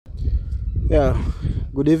Yeah,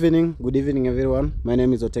 good evening everyone. My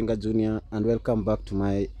name is Otenga Junior and welcome back to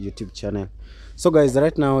my YouTube channel. So guys,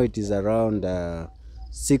 right now it is around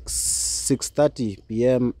 6:30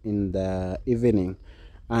 p.m. in the evening,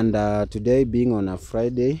 and today being on a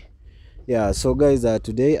Friday. Yeah, so guys,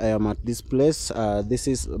 today I am at this place. This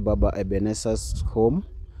is Baba Ebenezer's home.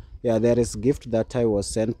 Yeah, there is gift that I was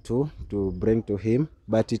sent to bring to him,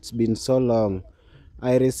 but it's been so long.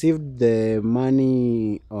 I received the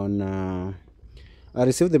money on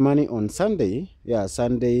Sunday. Yeah,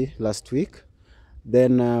 Sunday last week.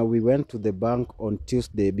 Then we went to the bank on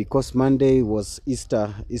Tuesday because Monday was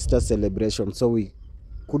Easter celebration, so we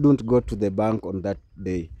couldn't go to the bank on that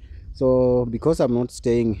day. So because I'm not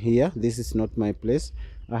staying here, this is not my place.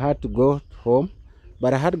 I had to go home,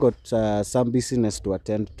 but I had got some business to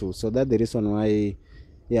attend to. So that's the reason why,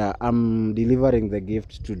 yeah, I'm delivering the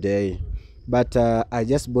gift today. But I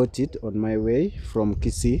just bought it on my way from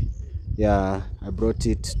Kisii. Yeah, I brought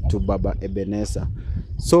it to Baba Ebenezer.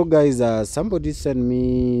 So guys, somebody sent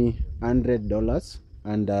me $100,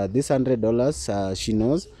 and this $100, she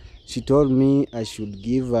knows. She told me I should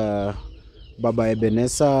give Baba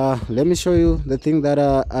Ebenezer. Let me show you the thing that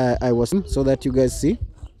I was, so that you guys see.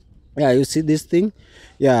 Yeah, you see this thing.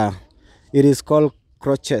 Yeah, it is called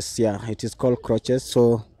crutches. Yeah, it is called crutches.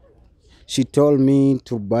 So she told me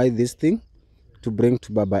to buy this thing to bring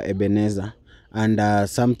to Baba Ebenezer, and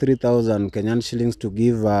some 3,000 Kenyan shillings to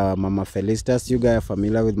give Mama Felicitas. You guys are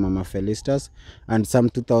familiar with Mama Felicitas, and some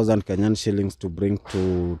 2,000 Kenyan shillings to bring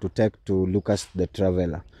to take to Lucas the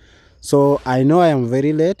Traveler. So I know I am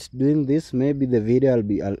very late doing this. Maybe the video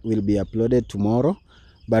will be uploaded tomorrow,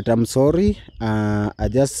 but I'm sorry. I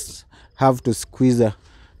just have to squeeze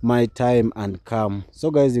my time and come. So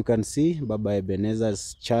guys, you can see Baba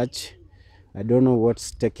Ebenezer's church. I don't know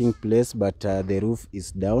what's taking place, but the roof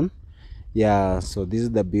is down. Yeah, so this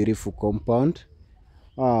is the beautiful compound.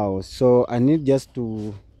 Wow, so I need just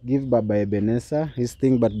to give Baba Ebenezer his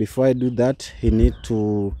thing, but before I do that, he need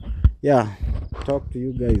to, yeah, talk to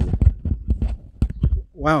you guys.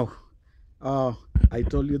 Wow. I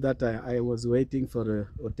told you that I was waiting for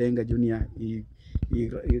Otenga Junior. He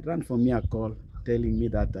ran for me a call telling me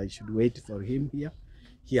that I should wait for him here.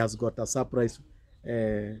 He has got a surprise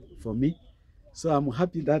for me. So I'm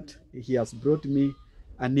happy that he has brought me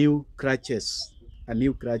a new crutches. A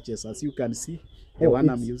new crutches. As you can see, the one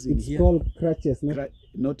I'm using it's here. It's called crutches, no?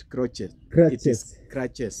 Not crutches. Crutches. It is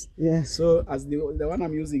crutches. Yeah. So as the one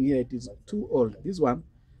I'm using here, it is too old. This one,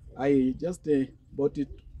 I just bought it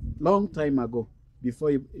long time ago,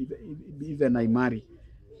 before even I marry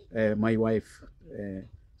my wife.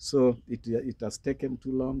 So it has taken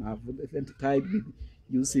too long. I've even tried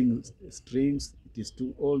using strings. It is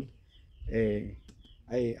too old.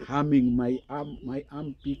 I harming my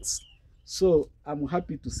arm picks. So I'm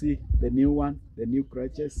happy to see the new one, the new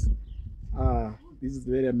crutches. This is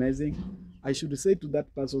very amazing. I should say to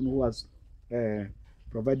that person who has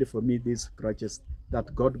provided for me these crutches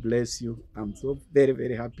that God bless you. I'm so very,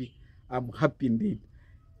 very happy. I'm happy indeed.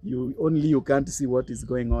 You can't see what is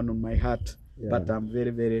going on my heart, yeah. But I'm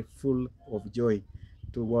very, very full of joy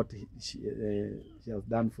to what she has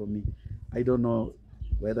done for me. I don't know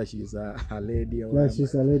whether she's a lady or... Yeah,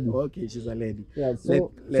 she's a lady. Okay, she's a lady. Yeah,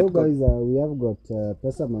 so guys, we have got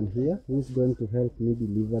Mpesa man here who is going to help me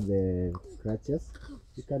deliver the crutches.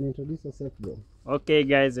 You can introduce yourself, bro. Okay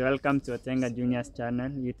guys, welcome to Otenga Junior's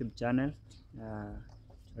channel, YouTube channel.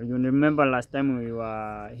 You remember last time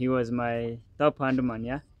he was my top handman,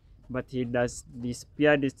 yeah, but he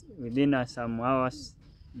disappeared within some hours.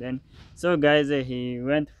 Then, so guys, he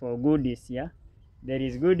went for goodies, yeah. There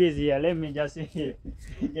is goodies here. Let me just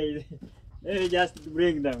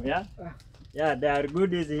bring them, yeah. Yeah, there are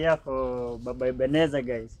goodies here for Baba Ebenezer,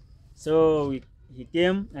 guys. So he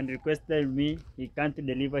came and requested me. He can't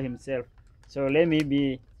deliver himself, so let me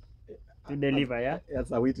be to deliver, yeah.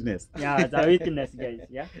 As a witness. Yeah, as a witness, guys.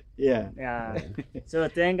 Yeah. Yeah. Yeah. So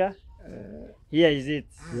Tenga, here is it.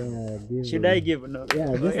 Yeah. Should I give? No.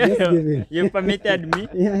 Yeah, just give him. You permitted me.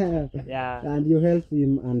 Yeah. Yeah. And you help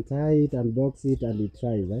him untie it, unbox it, and he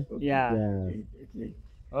tries, eh? Yeah. Yeah.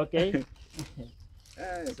 Okay.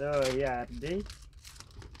 So yeah, today.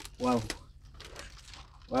 Wow.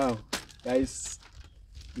 Wow, guys,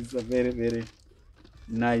 this is a very, very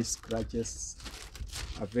nice crutches.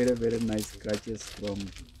 A very, very nice crutches from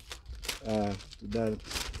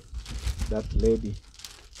that lady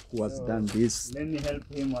who has done this. Let me help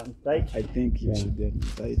him untie. I think you should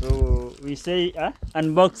untie. So we say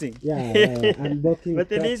unboxing. Yeah, unboxing. But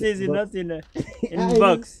this is not in a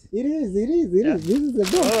box. It is. This is the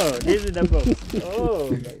box. Oh, this is the box.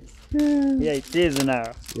 Oh, guys. Yeah, it is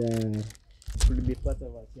now. Yeah. will be part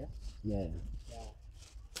of us, yeah? Yeah.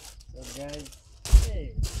 So guys,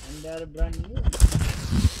 hey, and they are brand new.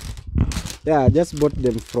 Yeah, I just bought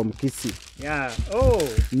them from Kisii. Yeah. Oh.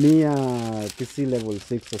 Near Kisii level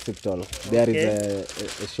 6 hospital. There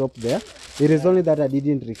is a shop there. It is only that I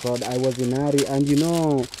didn't record. I was in a hurry, and you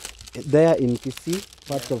know, there in Kisii,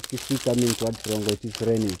 part of Kisii coming towards Rongo, it is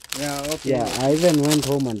raining. Yeah, okay. Yeah, I even went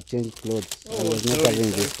home and changed clothes. I Oh, was not sorry,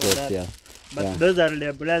 having sorry this for clothes, that. yeah. But Yeah. those are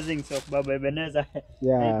the blessings of Baba Ebenezer. I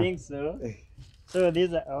Yeah. think so. So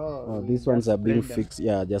these are Oh, these ones are being fixed.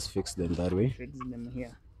 Yeah, just fix them that way. Fix them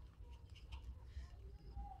here.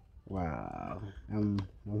 Wow, I'm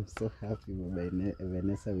so happy.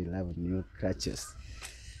 Vanessa will have new crutches.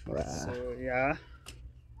 Wow. So yeah.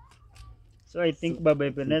 So I think Baba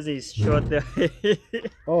Ebenezer is short.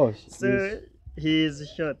 Oh, so he is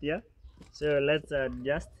short, yeah. So let's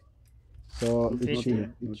adjust. So Fit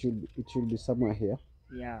it should be somewhere here.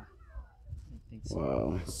 Yeah, I think so.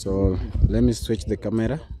 Wow. So let me switch the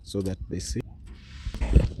camera so that they see.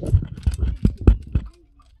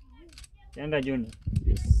 Younger Junior.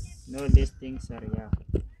 Yes. No, these things are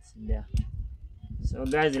it's there. So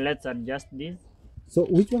guys, let's adjust this. So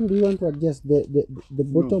which one do you want to adjust? The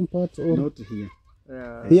bottom part or not here?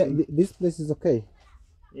 Here, this place is okay.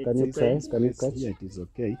 Can you okay. try? Can you catch? Yeah, it is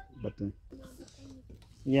okay, but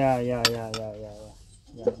Yeah.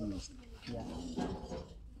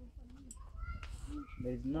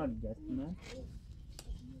 There's no adjustment.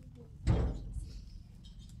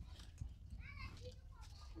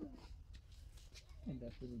 And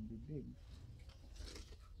that will be big.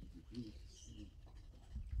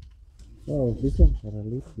 Oh, this one are a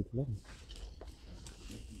little bit long.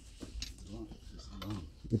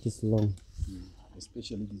 It is long.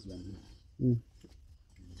 especially this one here.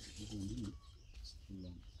 This one here is too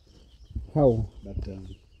long. How? But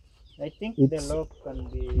I think the lock can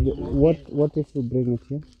be. What if we bring it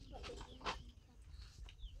here?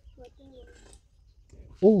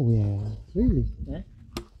 Oh yeah, really? Eh?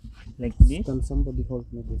 Like this. Can somebody hold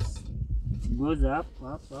me this? It goes up.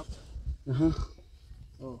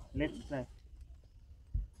 Oh, let's try.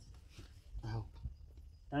 How?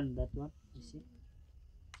 Turn that one. You see?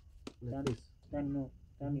 Like this? Turn it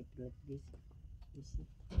like this. You see?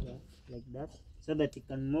 Yeah, like that. So that it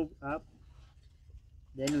can move up.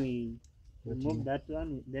 Then we remove that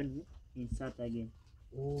one. Then we insert again.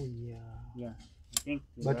 Oh yeah. Yeah. I think.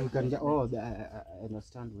 But we can just, I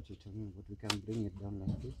understand what you're talking about. We can bring it down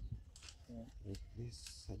like this. Yeah. Like this.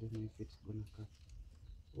 I don't know if it's gonna cut.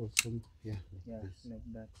 Or some, yeah, like this. Like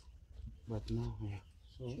that. But now, yeah.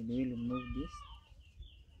 So Should we remove this?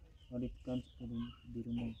 Or it can't be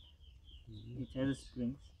removed? It has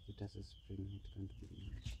springs. it has a spring. It can't be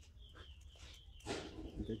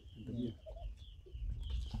removed. yeah.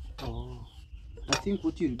 Oh, I think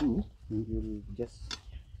what you'll do, you'll just,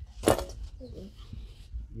 I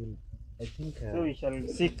think. So we shall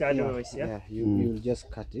seek otherwise, yeah? You'll just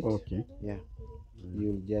cut it. Okay. Yeah.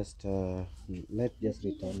 You'll just let's just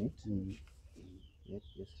return it. Let's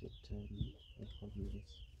just return it. Let's hold this.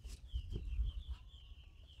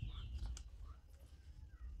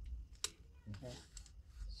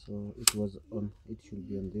 So it was on. It should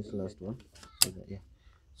be on this last one. So that, yeah.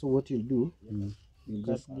 So what you'll do, you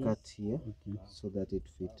just cut here, so that it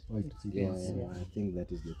fits. Yeah, I think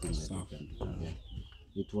that is the thing that you can do. Yeah.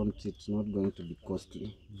 It won't. It's not going to be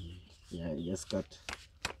costly. Yeah, you just cut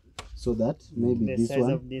so that maybe The this size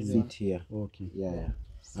one of this fit one. here. Okay. Yeah.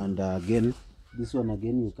 And again, this one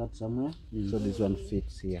again you cut somewhere, so this one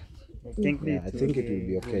fits here. I think Yeah, I think it will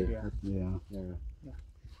be okay. good, yeah. Yeah.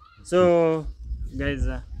 So, guys,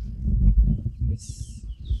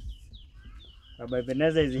 Baba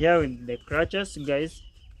Ebenezer is here with the crutches, guys.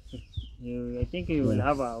 I think you will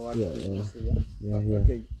have a work. Yeah.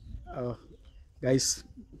 Okay. Guys,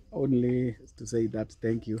 only to say that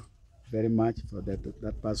thank you very much for that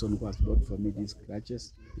person who has bought for me these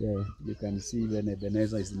crutches. Yeah. You can see when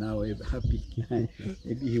Ebenezer is now happy.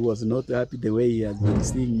 Maybe he was not happy the way he has been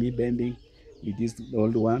seeing me bending with these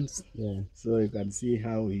old ones. Yeah. So you can see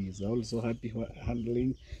how he is also happy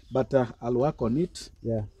handling. But I'll work on it.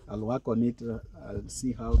 Yeah. I'll work on it. I'll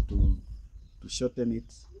see how to shorten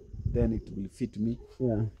it. Then it will fit me.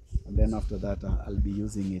 Yeah. And then after that, I'll be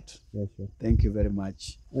using it. Yeah, sure. Thank you very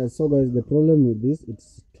much. So guys, the problem with this,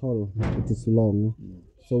 it's tall, it is long.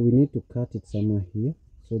 So we need to cut it somewhere here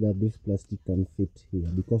so that this plastic can fit here,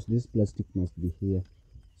 because this plastic must be here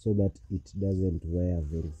so that it doesn't wear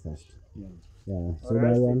very fast. Yeah. Yeah. So Or that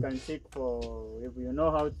else one. you can seek for, if you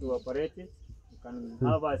know how to operate it, you can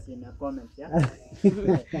have us in a comment, yeah?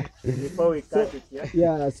 Before we cut it, yeah?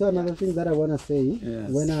 Yeah, so another thing that I want to say, Yes.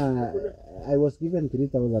 when I was given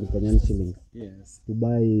 3,000 Kenyan shillings Yes. to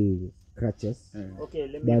buy crutches, Okay,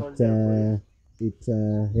 let me hold but them for you.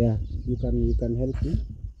 yeah, you can help me.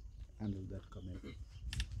 Handle that comment.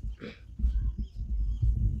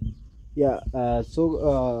 Yeah,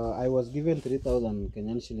 I was given 3,000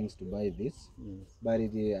 Kenyan shillings to buy this, but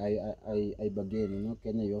I bargained, you know,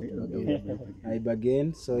 Kenya you have to bargain. I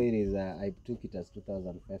bargained, so it is, I took it as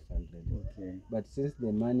 2,500. Okay. But since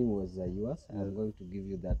the money was yours, I'm going to give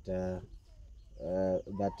you that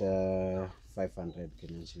 500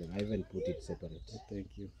 Kenyan shilling. I even put it separate.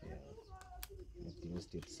 Thank you. Yeah, I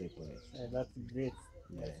placed it separate. That's great.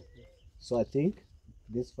 Yeah. So I think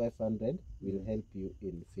this 500 will help you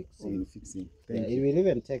in fixing. In fixing. Yeah, Thank it you. will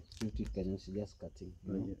even take 50 Kenyan shillings just cutting.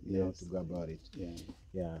 You know, yeah, you have yes. to go about it. Yeah.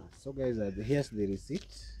 Yeah. So guys, here's the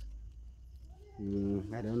receipt.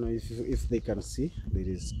 I don't know if they can see. There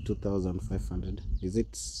is 2,500. Is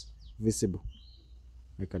it visible?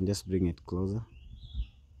 I can just bring it closer.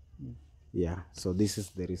 Yeah, so this is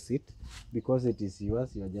the receipt. Because it is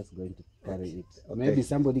yours, you're just going to carry it. Okay. Maybe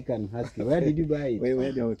somebody can ask you, where did you buy it?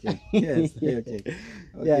 Wait, okay. Yes, okay. Okay,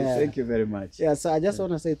 Yeah. thank you very much. Yeah, so I just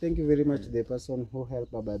want to say thank you very much to the person who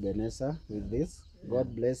helped Baba Benessa with this.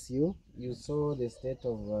 God bless you. You saw the state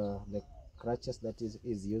of the crutches that is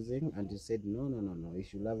using, and you said, no, you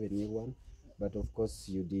should have a new one. But of course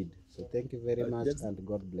you did. So thank you very much, and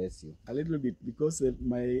God bless you. A little bit, because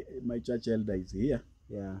my church elder is here.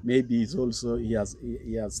 Yeah. Maybe he's also he has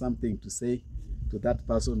something to say to that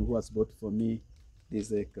person who has bought for me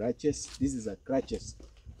these crutches. This is a crutches.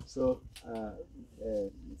 So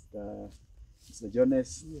Mr.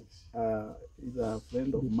 Jonas is a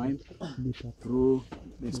friend of mine through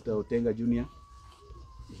Mr. Otenga Jr.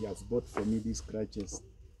 He has bought for me these crutches.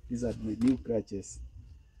 These are the new crutches.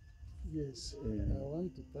 Yes, I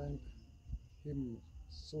want to thank him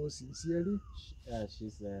so sincerely.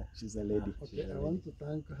 She's a lady. Okay, I want to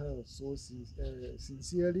thank her so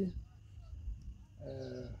sincerely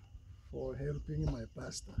for helping my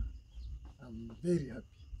pastor. I'm very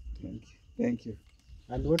happy. Thank you.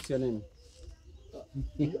 And what's your name?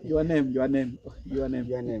 Your name. Your name. Your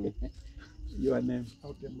name.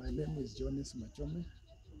 Okay, my name is Jonas Machome,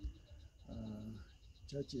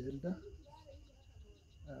 church elder,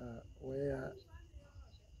 where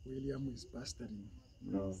William is pastoring.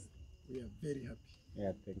 No. We are very happy.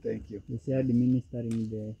 Yeah, Thank you. You said ministering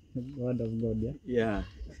the word of God, yeah? Yeah.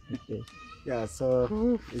 Okay. Yeah,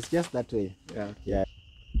 so it's just that way. Yeah. Yeah.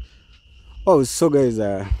 Oh, so guys,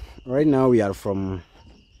 right now we are from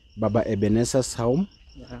Baba Ebenezer's home.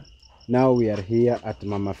 Yeah. Now we are here at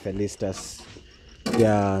Mama Felicitas.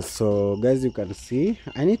 Yeah, so guys, you can see,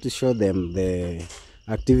 I need to show them the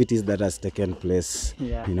activities that has taken place.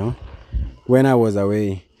 Yeah. You know, when I was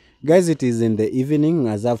away. Guys, it is in the evening,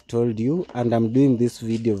 as I've told you, and I'm doing this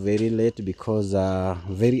video very late because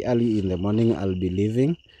very early in the morning I'll be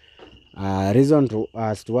leaving. Reason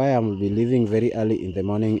as to why I will be leaving very early in the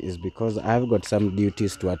morning is because I've got some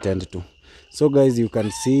duties to attend to. So guys, you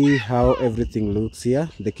can see how everything looks here.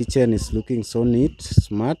 The kitchen is looking so neat,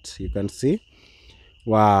 smart, you can see.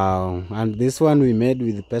 Wow. And this one we made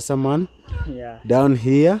with Mpesa man. Yeah. Down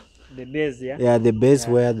here. The base, yeah? Yeah, the base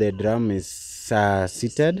where the drum is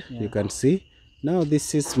seated, Yeah. you can see. Now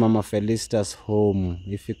this is Mama Felicitas' home.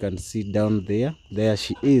 If you can see down there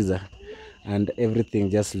she is. And everything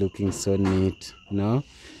just looking so neat, you know.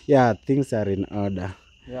 Yeah, things are in order.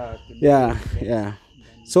 Yeah. Yeah.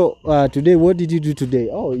 So today, what did you do today?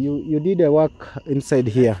 Oh, you did a work inside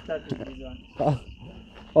here. Start with this one.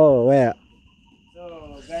 Oh, where?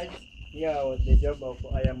 So guys, here was the job of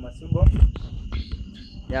Masubo.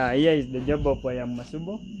 Yeah, here is the job of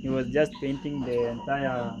Masubo. He was just painting the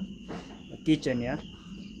entire kitchen, yeah.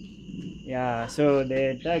 Yeah, so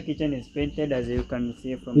the entire kitchen is painted, as you can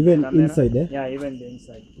see from Even the camera. inside, eh? Yeah, even the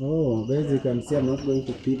inside. Oh, guys, you can see I'm not going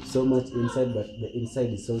to peep so much inside, but the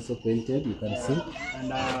inside is also painted, you can see.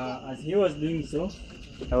 And as he was doing so,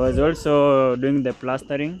 I was also doing the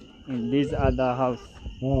plastering in this other house.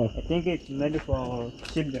 Oh. I think it's made for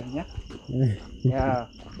children, yeah? Yeah.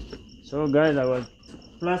 So guys, I was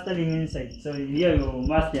plastering inside. So here you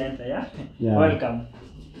must enter, yeah? Yeah. Welcome.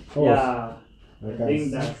 Oh. Yeah. I I can think see.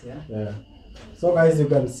 that's, yeah. Yeah. So guys, you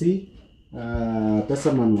can see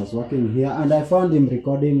Pesaman was working here, and I found him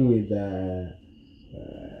recording with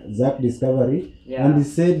Zach Discovery, Yeah. and he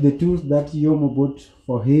said the tools that Yomo bought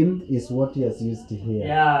for him is what he has used here.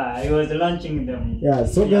 Yeah, I was launching them. Yeah,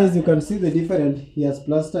 so guys, you can see the difference. He has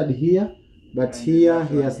plastered here, But And here that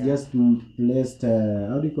he one, has yeah. just placed,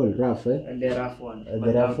 how do you call it, rough, eh? The rough one. The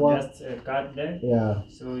But rough I've one? just cut them. Yeah.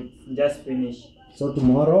 So it's just finished. So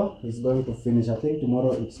tomorrow he's going to finish. I think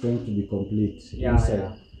tomorrow it's going to be complete Yeah, inside.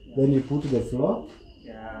 yeah. Then you put the floor.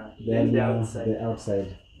 Yeah. Then the outside. The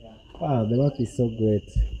outside. Yeah. Wow, the work is so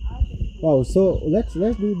great. Wow, so let's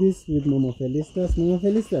do this with Mama Felicitas. Mama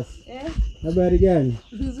Felicitas. Habari gani?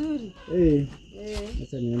 Nzuri.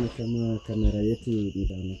 Sasa nione kama kamera yetu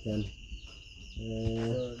itaonekana.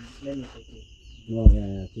 So let me take it. No,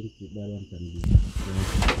 yeah, I think that one can be.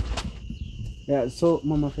 Yeah, so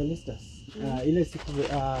Mama Felicitas. Ile siku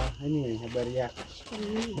anyway, habari yako.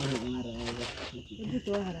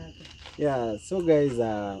 Yeah, so guys,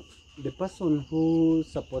 the person who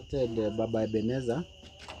supported Baba Ebenezer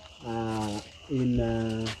in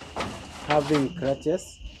having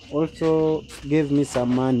crutches also gave me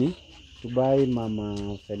some money to buy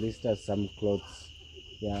Mama Felicitas some clothes,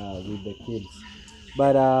 yeah, with the kids.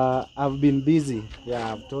 But I've been busy.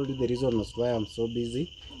 Yeah, I've told you the reason was why I'm so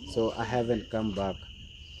busy, so I haven't come back.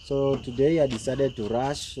 So today I decided to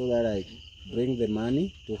rush so that I bring the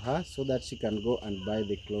money to her so that she can go and buy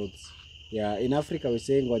the clothes. Yeah, in Africa we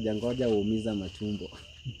say ngoja ngoja uumiza matumbo.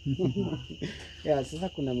 Yeah, sasa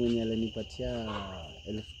kuna mwenye alinipatia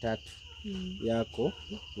 3,000 yako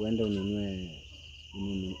uende ununue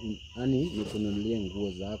yani nikununulie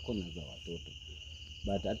nguo zako na za watoto.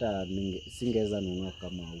 But hata singeweza nunua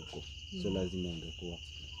kama huko. So lazima ungekuwa.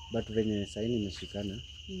 But venye sasa nimeshikana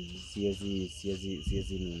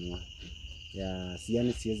siwezi nunua. Ya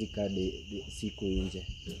siwezi kadi siku nje.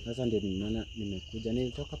 Sasa ndio maana nimekuja.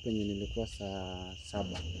 Nilitoka penye nilikuwa saa 7.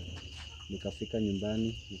 Nikafika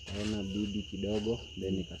nyumbani, nikaona bibi kidogo,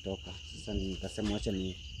 then nikatoka. Sasa nikasema acha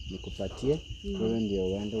nikupatie, wewe ndio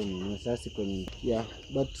uende ununue. Sasa kwenye yeah,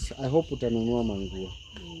 but I hope utanunua manguo.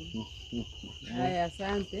 Haya,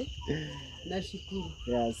 asante. Nashukuru.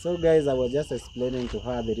 Yeah, so guys, I was just explaining to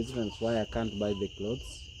her the reasons why I can't buy the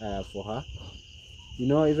clothes for her. You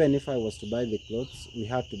know, even if I was to buy the clothes, we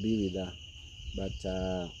have to be with her. But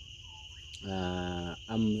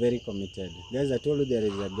I'm very committed. Guys, I told you there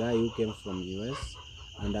is a guy who came from US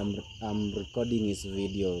and I'm recording his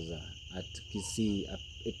videos at Kisii,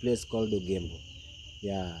 a place called Ogembo.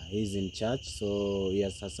 Yeah, he's in church, so he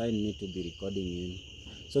has assigned me to be recording him.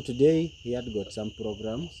 So today he had got some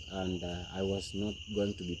programs and I was not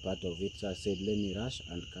going to be part of it. So I said, let me rush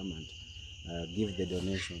and come and give the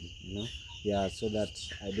donation, you know. Yeah, so that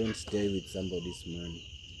I don't stay with somebody's money.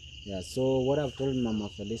 Yeah, so what I've told Mama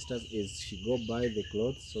Felicitas is she go buy the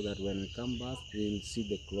clothes so that when we come back, we'll see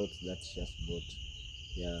the clothes that she has bought.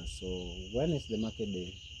 Yeah, so when is the market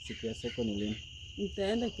day? Siku ya soko ni lini?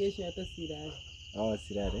 Nitaenda kesho hata sirari. Oh,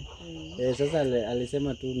 sirare. Sasa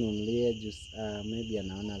alisema tu nunulie juice, maybe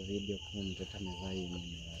anaona video kama mtoto amevaa yenye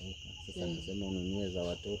imeraruka. Sasa anasema ununue za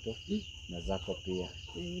watoto na zako pia.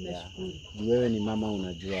 Nashukuru. Wewe ni mama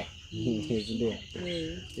unajua. Ndio.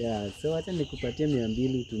 Yeah, so acha nikupatie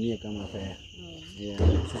 200 utumie kama fare. Yeah.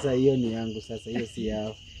 Sasa hiyo ni yangu sasa, hiyo si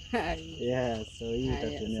yao. Yeah, so hii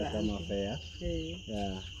utatumia kama fare.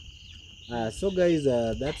 Yeah. So guys,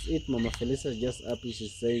 that's it. Mama Felicitas just up,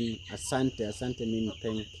 she's saying asante. Asante means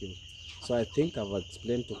thank you. So I think I've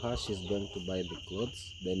explained to her she's going to buy the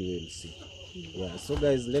clothes, then we will see. Yeah, so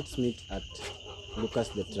guys, let's meet at Lucas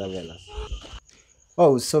the Travelers.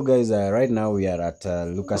 Oh, so guys, right now we are at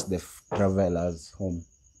Lucas the Travelers home.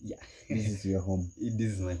 Yeah. This is your home.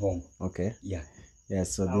 This is my home. Okay. Yeah. Yeah,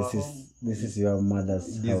 so this is your mother's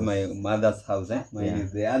house. This is my mother's house, eh? Mine Yeah.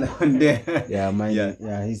 is the other one there. Yeah, mine. Yeah.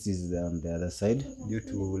 Yeah, his is on the other side. Due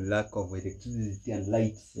to lack of electricity and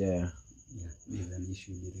lights. Yeah. Yeah, there's an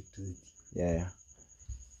issue with electricity. Yeah.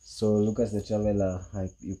 So Lucas the Traveler,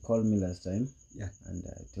 you called me last time. Yeah. And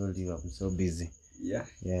I told you I'm so busy. Yeah.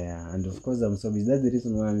 Yeah, and of course I'm so busy. That's the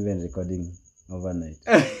reason why I'm even recording overnight.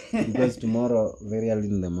 Because tomorrow, very early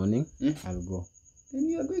in the morning, I'll go. Then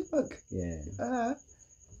you are going back. Yeah.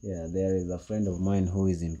 Yeah, there is a friend of mine who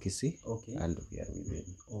is in Kisii. Okay. And we are with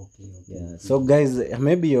him. Okay. Yeah. So guys,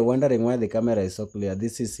 maybe you're wondering why the camera is so clear.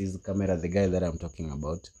 This is his camera, the guy that I'm talking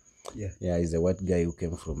about. Yeah. Yeah, he's a white guy who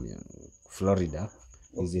came from Florida.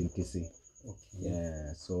 He's in Kisii. Okay.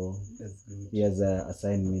 Yeah, so That's good. he has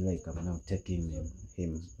assigned me, like I'm now taking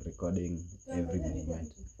him recording every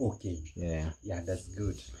movement. Okay. Yeah. Yeah, that's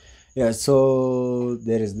good. Yeah, so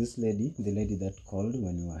there is this lady, the lady that called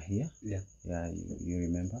when you were here. Yeah. Yeah, you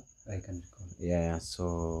remember? I can recall. Yeah,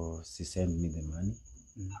 so she sent me the money.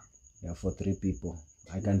 Yeah, for 3 people.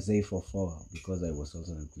 I can say for 4 because I was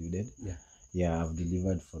also included. Yeah. Yeah, I've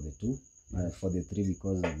delivered for the 2. For the 3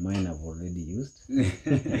 because mine I've already used.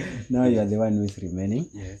 Now you are the one who is remaining.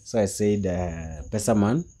 Yes. So I said, Pesa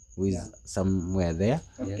man, who is somewhere there.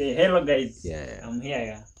 Okay, hello guys. Yeah. I'm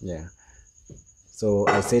here. Yeah. So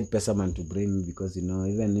I said Pesaman to bring me because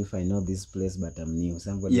even if I know this place but I'm new,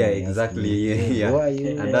 somebody Yeah, may ask exactly. me, Yeah. who are you?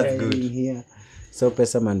 And What that's are you good. doing here? So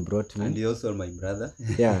Pesaman brought me. And he also my brother.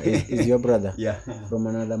 Yeah, is your brother? Yeah. From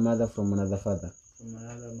another mother, from another father? From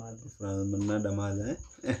another mother. From another mother.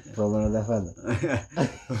 From another father?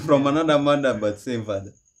 From another mother, but same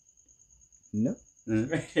father. No. Hmm?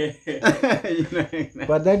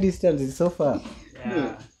 But that distance is so far.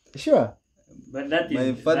 Yeah. Sure. But that is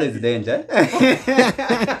My father is danger.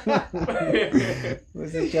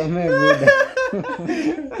 Usichomee Buddha.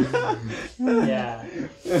 Yeah.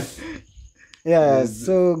 Yeah,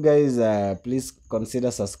 so guys, please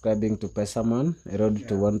consider subscribing to Pesaman, road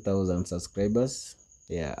to 1,000 subscribers.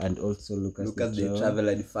 Yeah, and also Lucas the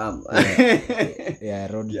traveler, the farm. Yeah,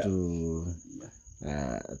 road to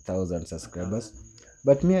 1,000 subscribers.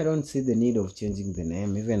 But me, I don't see the need of changing the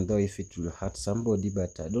name, even though if it will hurt somebody,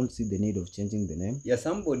 but I don't see the need of changing the name. Yeah,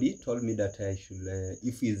 somebody told me that I should,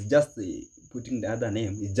 if he's just putting the other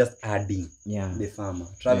name, he's just adding the farmer,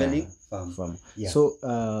 traveling farm. Yeah. So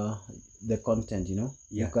the content,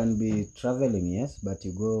 you can be traveling, yes, but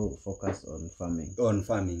you go focus on farming. On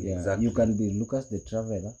farming, exactly. You can be Lucas the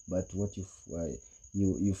traveler, but what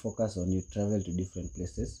you focus on, you travel to different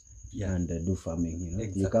places. And do farming,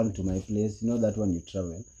 Exactly. You come to my place, that one you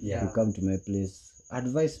travel. You come to my place,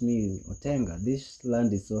 advise me, Otenga, this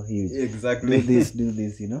land is so huge. Exactly. Do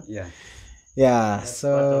this, Yeah, That's so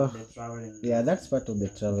part of the traveling. that's part of the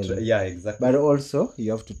traveling. Yeah, exactly. But also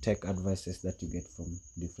you have to take advices that you get from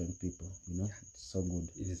different people, It's so good.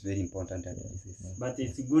 It is very important advices. But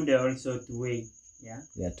it's good also to weigh.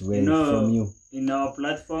 Yeah, to weigh from you. In our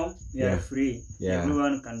platform, we are free. Yeah.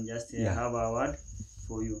 Everyone can just have a word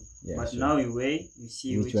for you. Yeah, but sure. now you weigh, you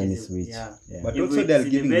see which one is which. Yeah. But if also they're it's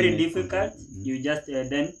giving very you difficult, you just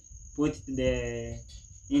then put the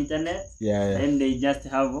internet, Yeah. and they just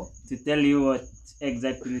have to tell you what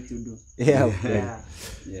exactly to do. Yeah.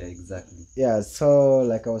 Yeah, exactly. Yeah, so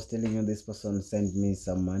like I was telling you, this person sent me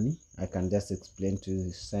some money. I can just explain to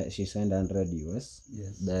you. She sent 100 US.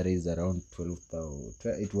 Yes. That is around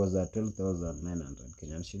 12,000. It was 12,900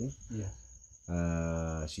 Kenyan shilling. Yeah.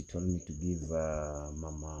 She told me to give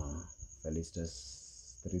Mama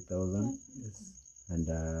Felicitas 3,000. Yes. And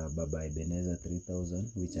Baba Ebenezer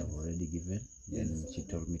 3,000, which I've already given. Yes. And she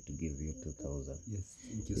told me to give you 2,000. Yes,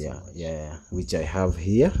 thank you so much. Yeah, which I have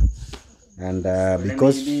here. And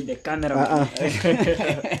Because let me be the camera.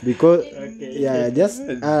 because Okay. just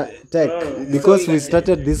take because we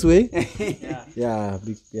started this way. Yeah.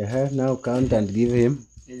 Now count and give him.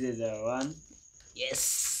 This is one.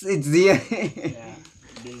 Yes, it's there. Yeah.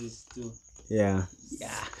 This is two. Yeah.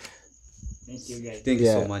 Thank you guys. Thank you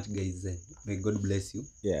so much, guys. May God bless you.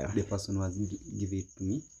 Yeah. The person who has given it to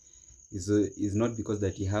me is not because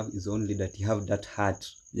that you have, is only that you have that heart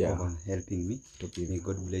of helping me. May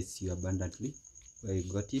God bless you abundantly. Where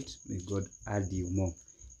you got it, may God add you more.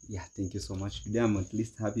 Yeah, thank you so much. Today I'm at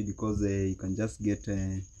least happy because you can just get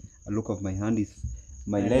a look of my hand.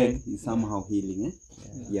 My leg is somehow healing.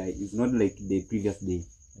 Yeah, it's not like the previous day.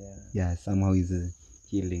 Yeah, somehow is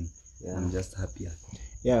healing. Yeah. I'm just happier.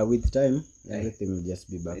 Yeah, with time, everything will just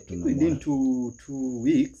be back to normal. Within two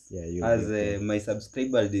weeks, as my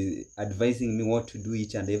subscriber is advising me what to do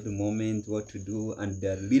each and every moment, what to do, and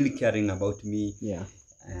they're really caring about me. Yeah.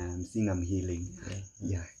 I'm seeing I'm healing.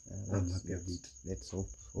 Yeah. I'm happy a bit. Let's hope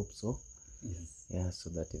so. Yes. Yeah, so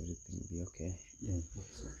that everything will be okay. Yeah, I hope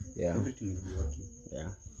so. Yeah. Everything will be okay. Yeah.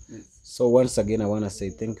 Yes. So once again, I want to say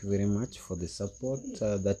thank you very much for the support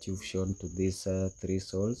that you've shown to these three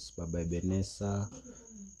souls, Baba Ebenezer,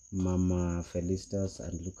 Mama Felicitas,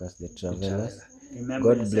 and Lucas the Travelers.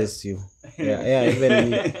 God bless you. Even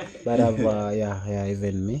me. But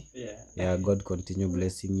even me. Yeah, God continue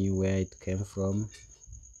blessing you where it came from.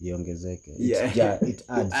 Iongezeke. It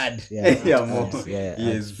adds.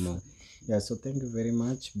 Adds more. Yeah, so thank you very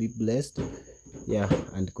much. Be blessed. Yeah,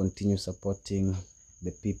 and continue supporting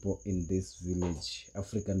the people in this village,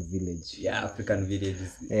 African village. Yeah, African village.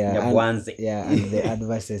 Nyabohanse. And the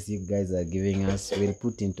advices you guys are giving us, we'll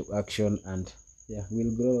put into action, and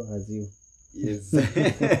we'll grow as you. Yes.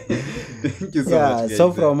 Thank you so much. Guys.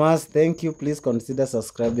 So from us, thank you. Please consider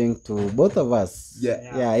subscribing to both of us.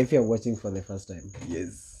 Yeah. If you're watching for the first time.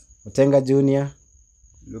 Yes. Otenga Junior.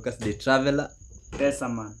 Lucas the Traveler.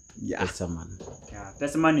 Pesaman. Yeah. Pesaman. Yeah.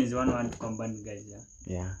 Pesaman is one combined, guys.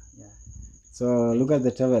 Yeah. So look at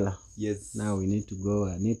the Traveler. Yes. Now we need to go.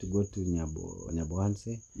 I need to go to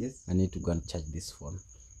Nyabohanse. Yes. I need to go and charge this phone.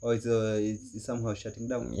 Oh, it's somehow shutting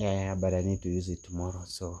down. Yeah, but I need to use it tomorrow,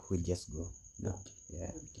 so we'll just go. No.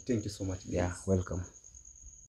 Yeah. Thank you so much, guys. Yeah, welcome.